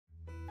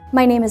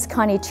My name is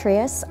Connie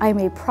Trias. I'm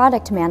a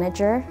product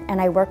manager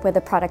and I work with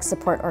a product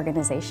support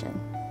organization.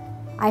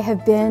 I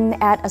have been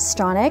at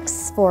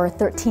Astronics for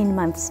 13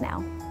 months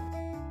now.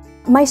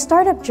 My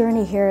startup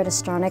journey here at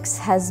Astronics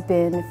has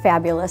been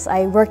fabulous.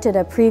 I worked at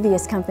a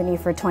previous company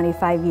for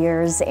 25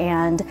 years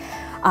and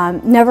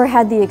never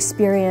had the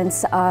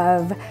experience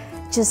of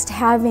just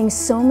having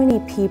so many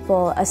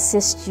people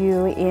assist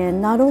you in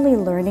not only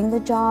learning the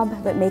job,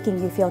 but making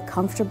you feel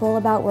comfortable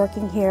about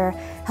working here,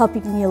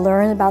 helping you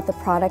learn about the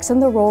products and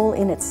the role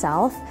in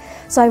itself.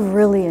 So I've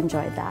really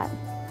enjoyed that.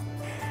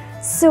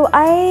 So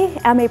I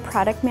am a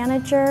product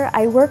manager.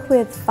 I work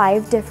with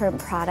 5 different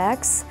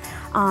products,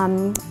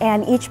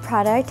 and each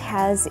product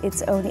has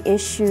its own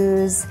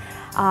issues.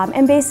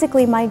 And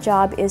basically my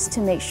job is to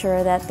make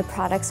sure that the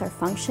products are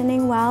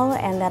functioning well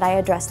and that I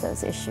address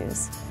those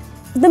issues.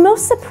 The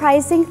most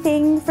surprising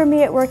thing for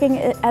me at working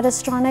at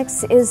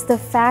Astronics is the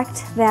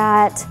fact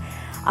that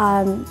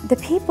the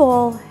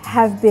people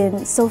have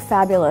been so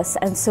fabulous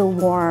and so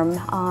warm.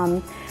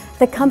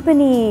 The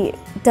company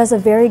does a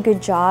very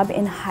good job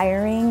in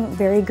hiring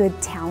very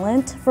good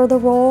talent for the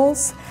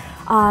roles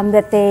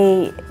that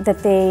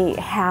they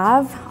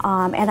have,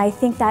 and I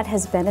think that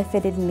has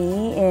benefited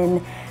me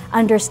in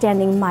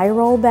understanding my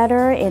role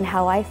better in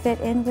how I fit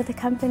in with the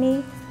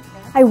company.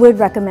 I would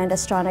recommend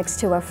Astronics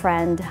to a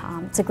friend.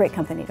 It's a great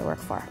company to work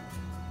for.